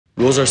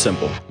Rules are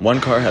simple. One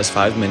car has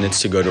 5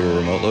 minutes to go to a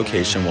remote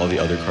location while the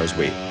other cars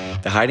wait.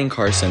 The hiding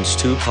car sends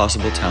 2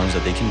 possible towns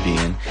that they can be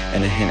in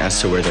and a hint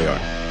as to where they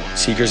are.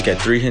 Seekers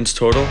get 3 hints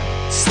total.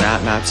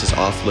 Snap Maps is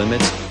off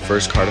limits.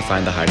 First car to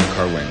find the hiding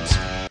car wins.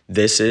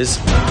 This is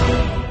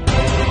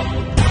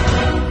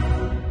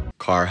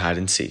Car Hide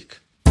and Seek.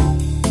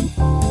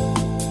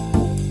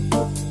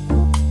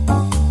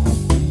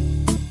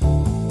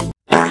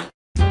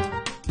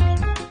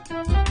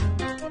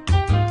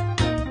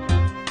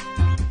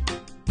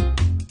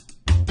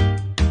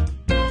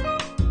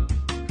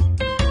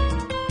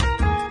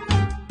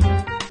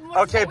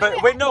 Okay,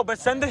 but wait, no, but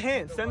send the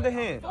hint. Send the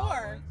hint.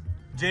 4.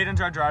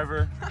 Jaden's our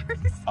driver.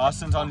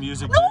 Austin's on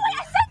music. No, wait,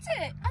 I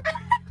sent it.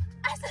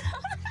 I said.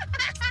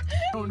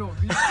 Oh no.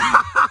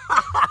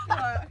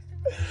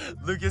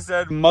 Lucas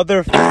said,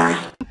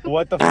 "Motherfucker."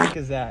 What the fuck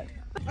is that?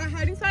 Our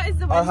hiding spot is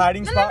the Wendy's. Our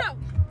hiding spot. No.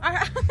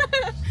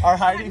 Our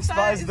hiding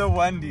spot is the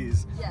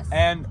Wendy's. Yes.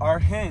 And our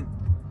hint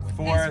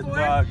for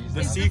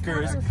the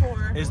Seekers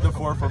is the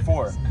 4 for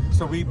 4.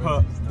 So we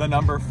put the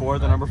number 4,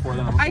 the number 4,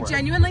 the number 4. I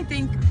genuinely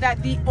think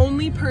that the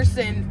only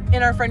person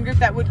in our friend group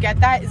that would get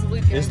that is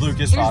Lucas. Is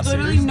Lucas There's Foster.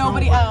 literally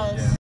nobody else.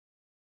 Yeah.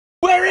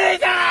 Where is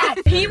that?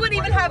 He would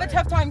even have a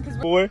tough time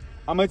because 4.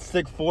 I'm gonna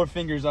stick 4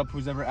 fingers up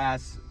whose ever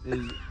ass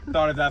is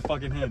thought of that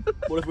fucking hint.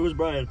 What if it was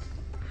Brian?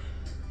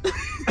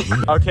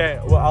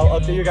 Okay, well I'll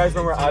update you guys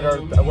when we're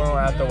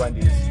at the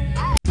Wendy's.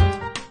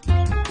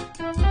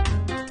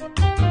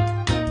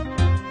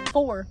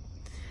 4.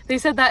 They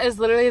said that is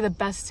literally the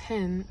best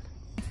hint.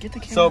 Get the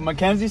camera. So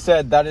Mackenzie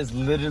said that is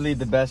literally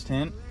the best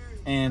hint,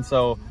 and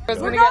so we're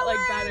gonna get like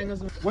bad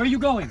angles. Where are you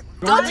going?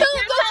 Go tell him.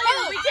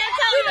 We can't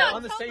tell you. We're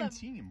on the same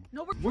team.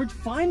 No, we're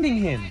finding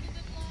him.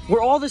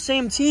 We're all the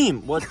same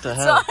team. What the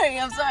hell? Sorry,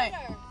 I'm sorry.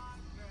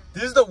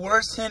 this is the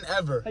worst hint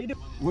ever.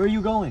 Where are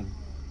you going?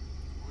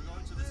 We're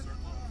going to the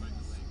circle.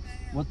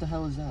 What the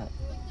hell is that?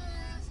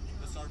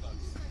 The Starbucks.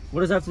 What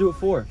does that have to do with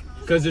 4?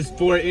 Because there's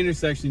 4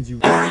 intersections. You.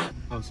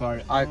 Oh,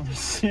 sorry.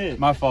 Shit.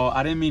 My fault.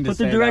 I didn't mean to Put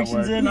say the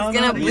directions that word. in.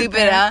 He's gonna bleep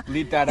it out.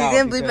 Bleep that out.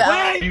 He's gonna bleep it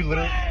out. You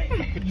literally.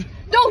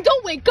 No,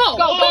 don't wait. Go.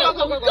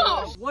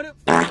 Go. What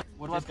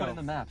do I put in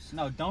the maps?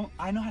 No, don't.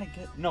 I know how to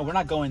get. No, we're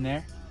not going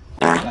there.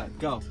 Yeah,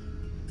 go.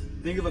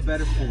 Think of a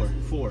better 4.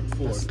 4.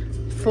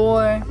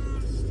 4.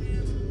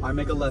 I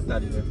make a left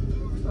out of here.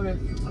 Okay.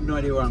 I have no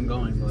idea where I'm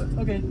going, but.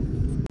 Okay.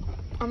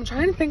 I'm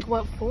trying to think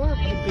what 4 would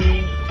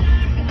be.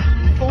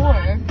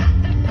 4.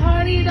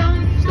 Party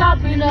don't stop,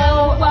 you know.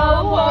 Oh,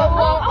 oh,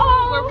 oh,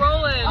 oh. We're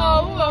rolling.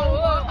 Oh, oh,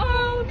 oh,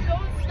 oh,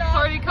 don't stop.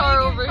 Party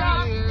car over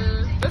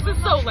here. This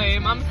is so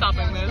lame. I'm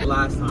stopping this.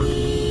 Last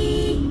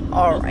time.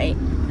 Alright.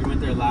 We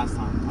went there last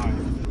time.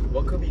 Alright.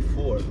 What could be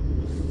 4?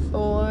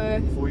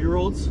 4.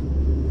 4-year-olds?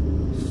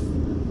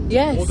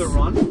 Yes. Hold the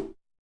run.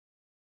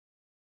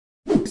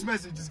 Voice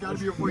message. It's gotta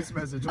be a voice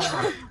message.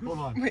 Hold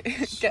on.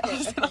 Get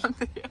on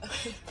video.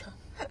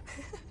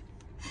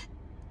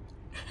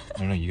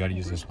 No, you gotta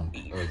use this one.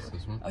 Oh, it's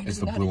this one? Oh, it's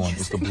the blue one.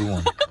 It's the blue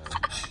one.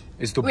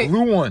 It's the Wait.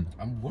 blue one.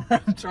 I'm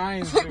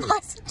trying to. Why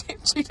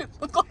did you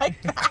look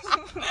like that?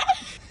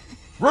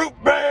 Root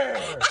bear!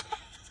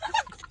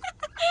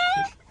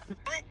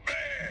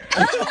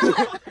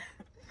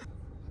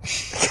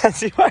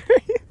 Cassie, why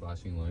are you?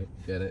 Flashing light.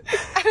 Get it?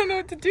 I don't know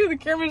what to do. The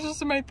camera's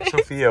just in my face.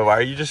 Sophia, why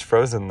are you just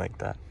frozen like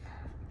that?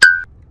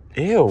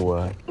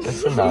 Ew.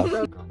 That's enough.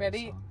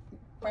 Ready?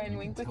 Brian,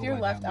 wink with your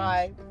left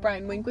eye.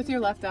 Brian, wink with your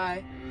left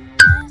eye.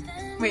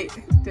 Wait,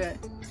 do it.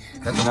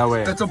 No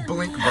way. That's a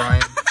blink,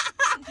 Brian.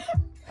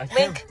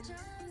 Wink.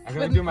 I'm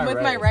gonna do my with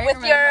right. my right.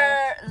 With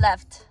your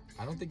left.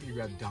 I don't think you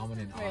have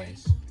dominant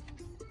eyes.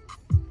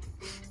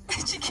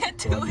 She can't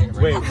do it.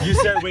 Wait, you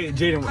said, wait,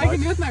 Jaden, I can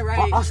do it with my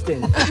right.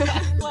 Austin.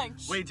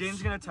 Wait,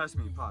 Jaden's gonna test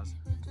me. Pause.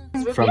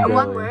 From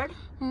one word.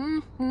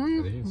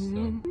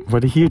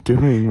 What are you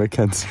doing,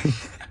 Mackenzie?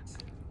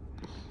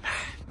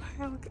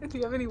 Do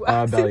you have any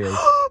wax? Bellyache.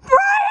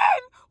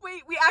 Brian!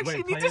 Wait, we actually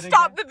Wait, need play to it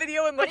stop the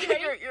video and look at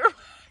your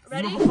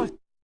Ready? We're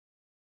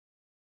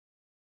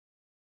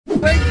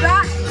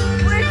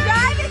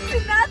driving to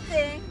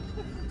nothing.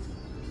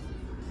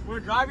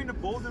 We're driving to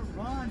Boulder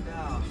Run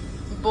now.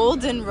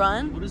 Bolden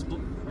Run. What is are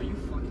you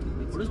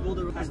fucking? What is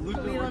Boulder? Has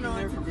Luke been working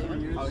there for 4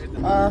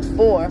 years?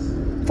 4.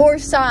 4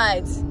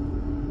 sides.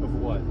 Of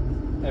what?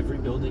 Every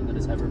building that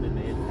has ever been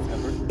made,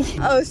 ever.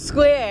 Oh,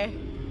 square.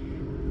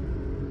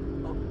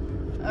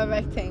 A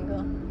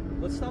rectangle.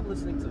 Let's stop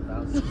listening to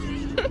thousands.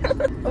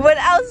 What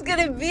else could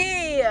it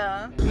be?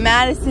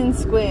 Madison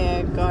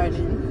Square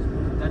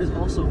Garden. That is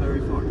also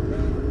very far.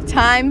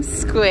 Times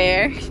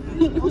Square.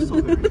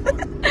 Also very far.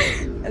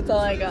 That's all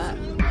I got.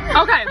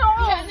 Okay,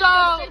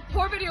 so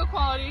poor video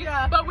quality,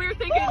 but we were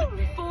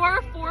thinking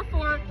 4, 4,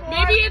 4.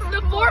 Maybe it's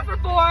the 4 for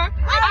 4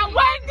 at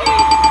Wendy's.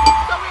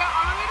 So we are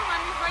on our way to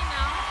Wendy's right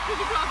now. We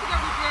can also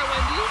get root beer at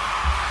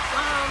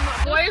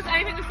Wendy's. Boys,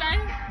 anything to say?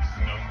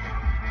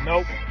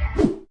 Nope.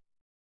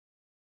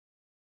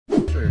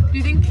 Sure. Do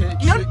you think?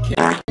 No,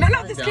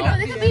 this cannot.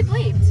 This could be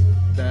bleeped.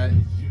 That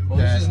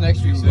this is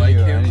next week's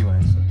video anyway.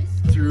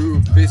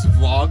 Through this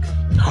vlog.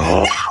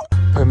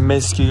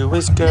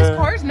 Promiscuous This girl.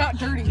 car's not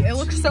dirty. It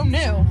looks so new.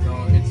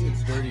 No,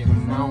 it's dirty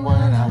and Know what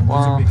I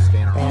want,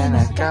 and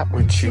I got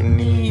what you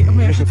need.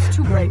 It's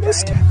too bright.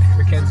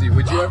 Mackenzie,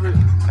 would you ever?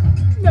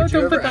 No,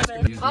 don't put that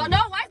in. Oh no,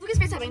 why is Lucas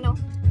face tapping? No.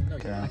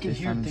 I can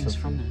hear things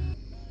from there.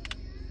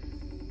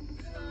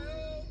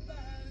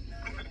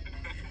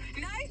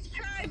 Nice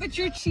try, but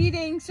you're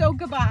cheating, so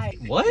goodbye.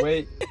 What?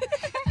 Wait.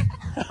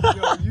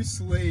 Yo, you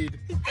slayed.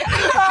 You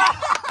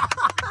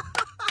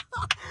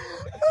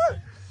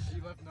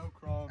left no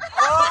crumbs.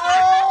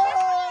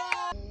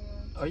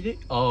 Are you?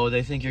 Oh,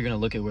 they think you're gonna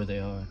look at where they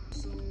are.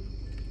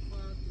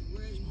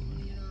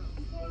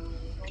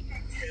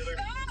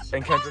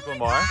 And Kendrick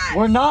Lamar.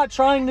 We're not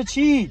trying to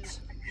cheat.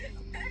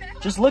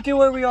 Just look at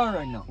where we are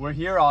right now. We're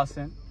here,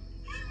 Austin.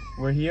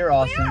 We're here,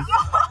 Austin.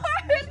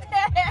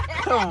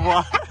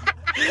 What?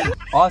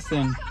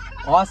 Austin.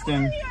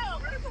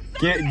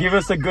 Give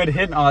us a good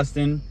hint,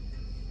 Austin.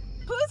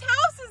 Whose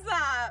house is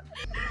that?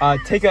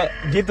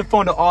 Give the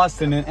phone to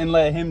Austin and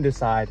let him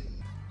decide.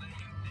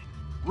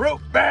 Root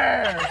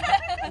bear!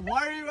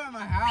 Why are you at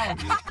my house?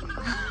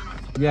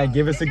 Yeah,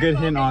 give us a good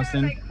hint,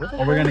 Austin,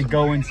 or we're gonna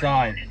go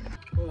inside.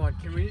 Hold on,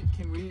 can we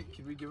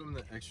give him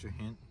the extra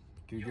hint?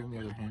 Can we give him the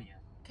other hint?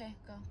 Okay,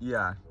 go.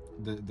 Yeah.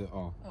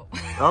 Oh.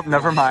 Oh,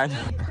 never mind.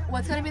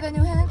 What's gonna be the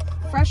new hint?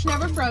 Fresh,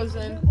 never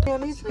frozen.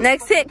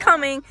 Next hit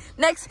coming.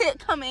 Next hit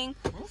coming.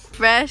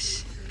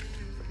 Fresh,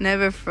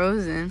 never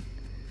frozen.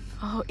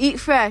 Oh, eat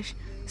fresh.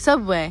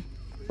 Subway.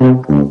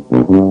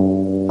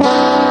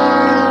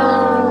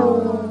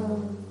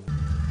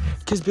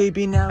 Cause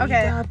baby, now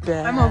Okay, you got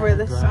back. I'm over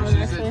this song.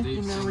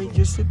 You know it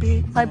used to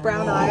be. My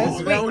brown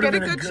eyes. Wait, get a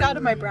good shot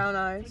of my brown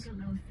eyes.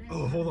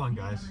 Oh, hold on,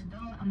 guys.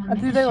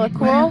 Do they look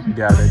cool?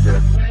 Yeah, they do.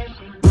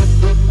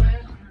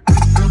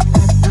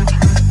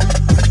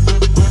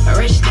 A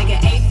rich nigga,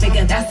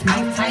 8-figure, that's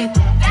my type.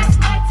 That's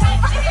my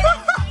type.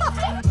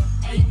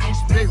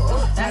 8-inch big,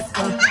 that's a.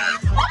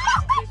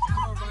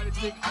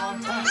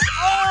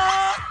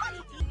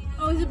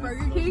 Oh, is it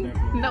Burger King?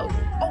 No.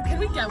 Oh, can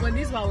we get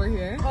Wendy's while we're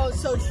here? Oh,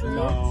 it's so true.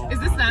 No. Is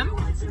this them?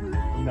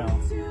 No,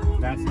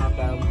 that's not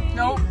them.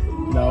 Nope.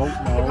 No.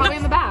 Probably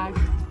in the bag.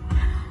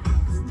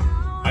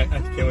 I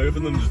can't wait for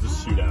them just to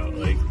shoot out.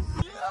 Like,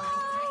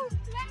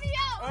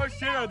 Oh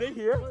shit, are they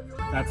here?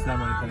 That's them,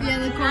 I think. Yeah,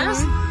 the corner.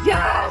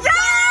 Yes!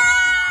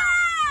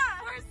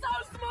 We're so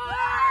smart!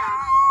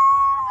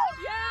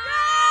 Yeah!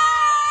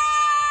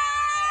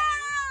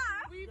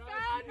 We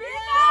found it!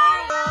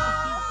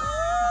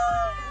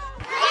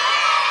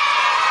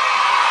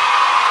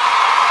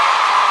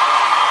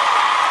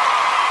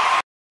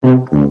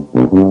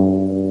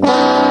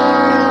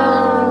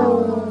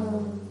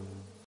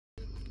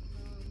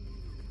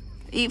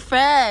 Eat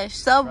fresh.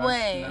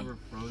 Subway. Never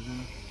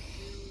frozen.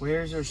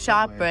 Where's your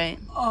ShopRite.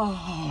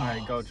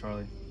 Alright, go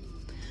Charlie.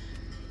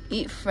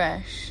 Eat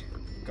fresh.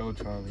 Go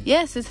Charlie.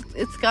 Yes,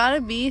 it's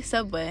gotta be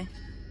Subway.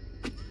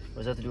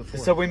 What does that have to do with four?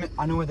 So wait,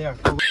 I know where they are.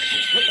 Go.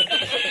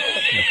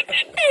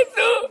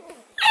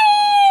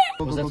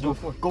 What does that have to do with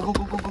four? Go.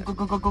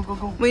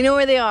 We know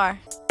where they are.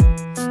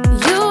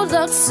 You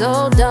look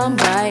so dumb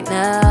right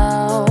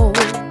now.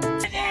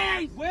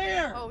 Hey,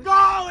 where? Oh,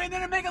 go and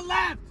then make a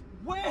left.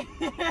 Where?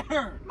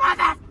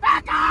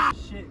 Motherfucker!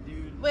 Shit,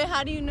 dude. Wait,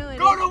 how do you know it?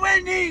 Go to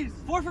Wendy's.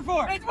 4 for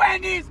 4. It's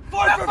Wendy's.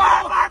 4 for 4.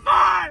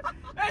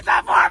 It's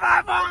a 4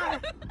 for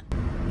 4.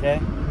 Okay.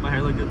 My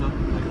hair look good though.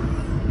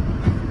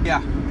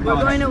 Yeah. We're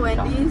going to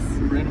Wendy's.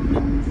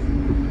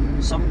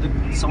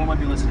 Someone might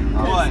be listening.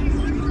 What?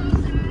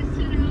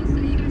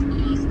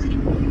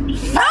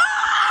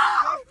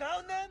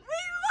 Found them?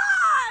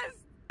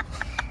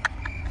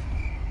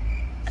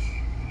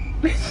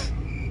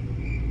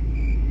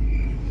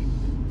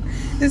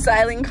 The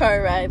silent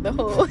car ride, the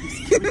whole Put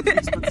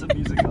some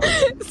music on.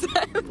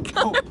 silent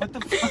car. Oh, what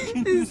the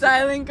fucking The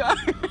silent car.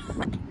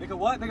 Make a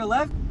what? Make a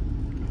left?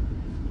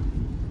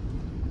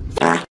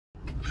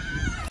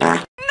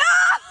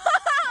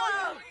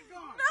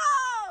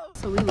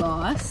 So we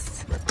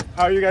lost.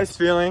 How are you guys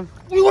feeling?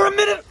 We were a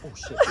minute. Oh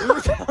shit. We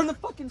were on the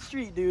fucking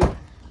street, dude.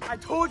 I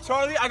told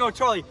Charlie,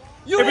 Charlie,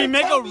 if we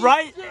make a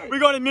right, we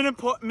go to Midland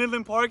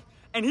Park,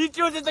 and he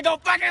chooses to go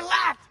fucking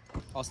left.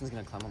 Austin's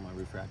gonna climb on my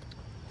roof rack.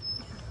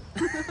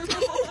 When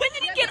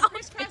did he get off?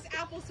 Press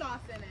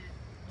applesauce in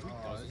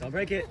it. Don't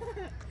break it.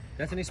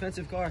 That's an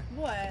expensive car.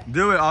 What?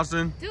 Do it,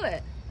 Austin. Do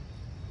it.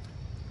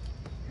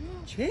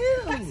 Chill.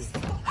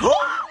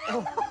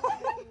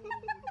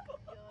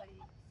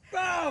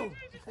 Bro!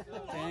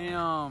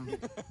 Damn.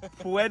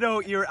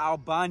 Puedo ir al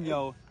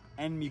baño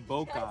en mi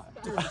boca.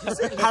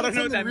 I don't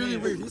know what that really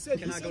means. weird. He said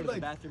Cannot go to the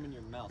like bathroom in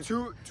your mouth.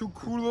 tu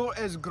culo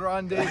es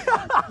grande,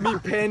 mi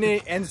pene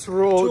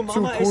entro tu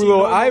mama es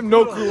culo. enorme I have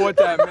no culo. clue what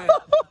that meant.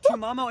 Tu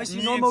mama es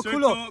enorme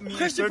culo.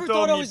 Christopher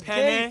thought I was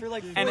gay for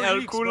like 4 and el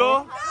weeks,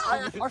 culo.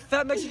 Our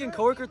fat Mexican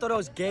coworker thought I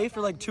was gay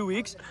for like 2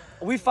 weeks.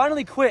 We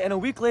finally quit, and a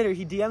week later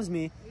he DMs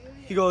me.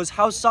 He goes,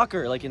 "How's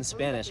soccer?" Like in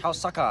Spanish. How's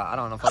soccer? I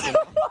don't know. Fucking.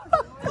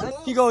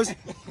 He goes,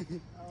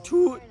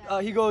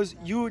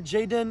 you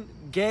Jaden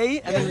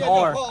gay, and then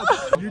R.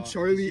 You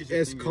Charlie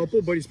S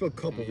couple, but he spelled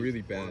couple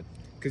really bad.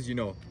 Cause you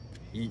know,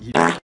 he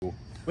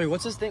Wait,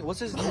 what's his thing? What's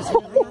his?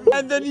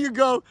 And then you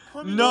go,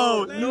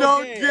 no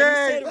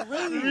gay.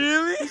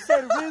 Really? He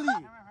said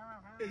really.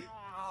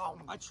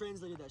 I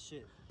translated that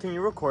shit. Can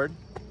you record?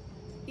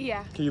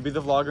 Yeah. Can you be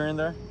the vlogger in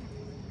there?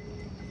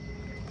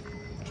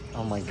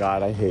 Oh my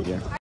god, I hate you.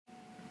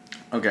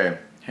 Okay,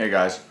 hey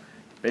guys.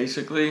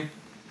 Basically,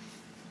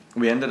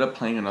 we ended up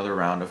playing another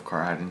round of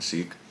car hide and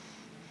seek.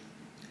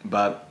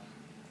 But,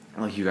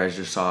 like you guys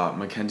just saw,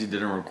 Mackenzie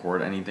didn't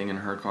record anything in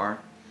her car.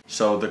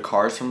 So the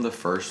cars from the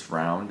first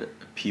round,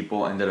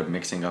 people ended up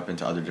mixing up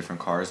into other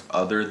different cars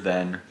other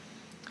than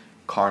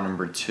car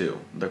number 2,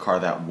 the car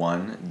that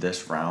won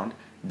this round.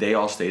 They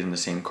all stayed in the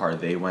same car.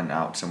 They went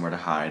out somewhere to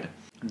hide.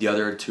 The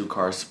other 2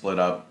 cars split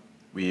up.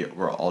 We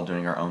were all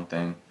doing our own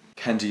thing.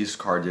 Kenzie's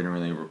car didn't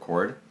really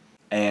record.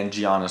 And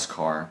Gianna's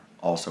car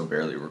also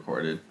barely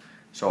recorded.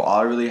 So all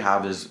I really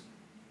have is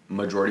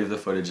majority of the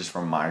footage is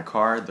from my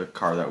car, the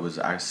car that was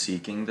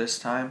seeking this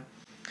time.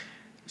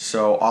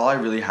 So all I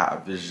really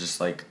have is just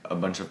like a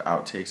bunch of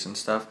outtakes and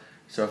stuff.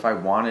 So if I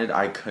wanted,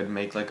 I could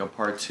make like a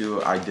part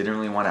 2. I didn't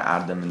really want to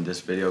add them in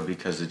this video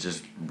because it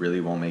just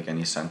really won't make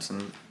any sense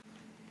in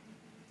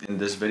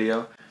this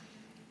video.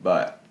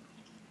 But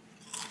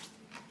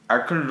I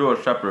could do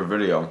a separate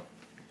video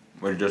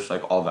with just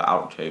like all the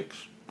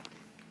outtakes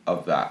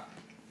of that.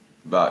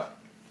 But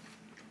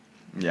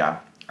yeah,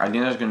 I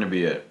think that's going to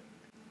be it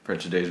for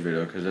today's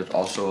video because it's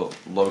also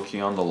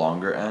low-key on the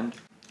longer end.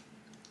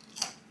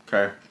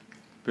 Okay,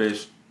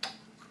 peace.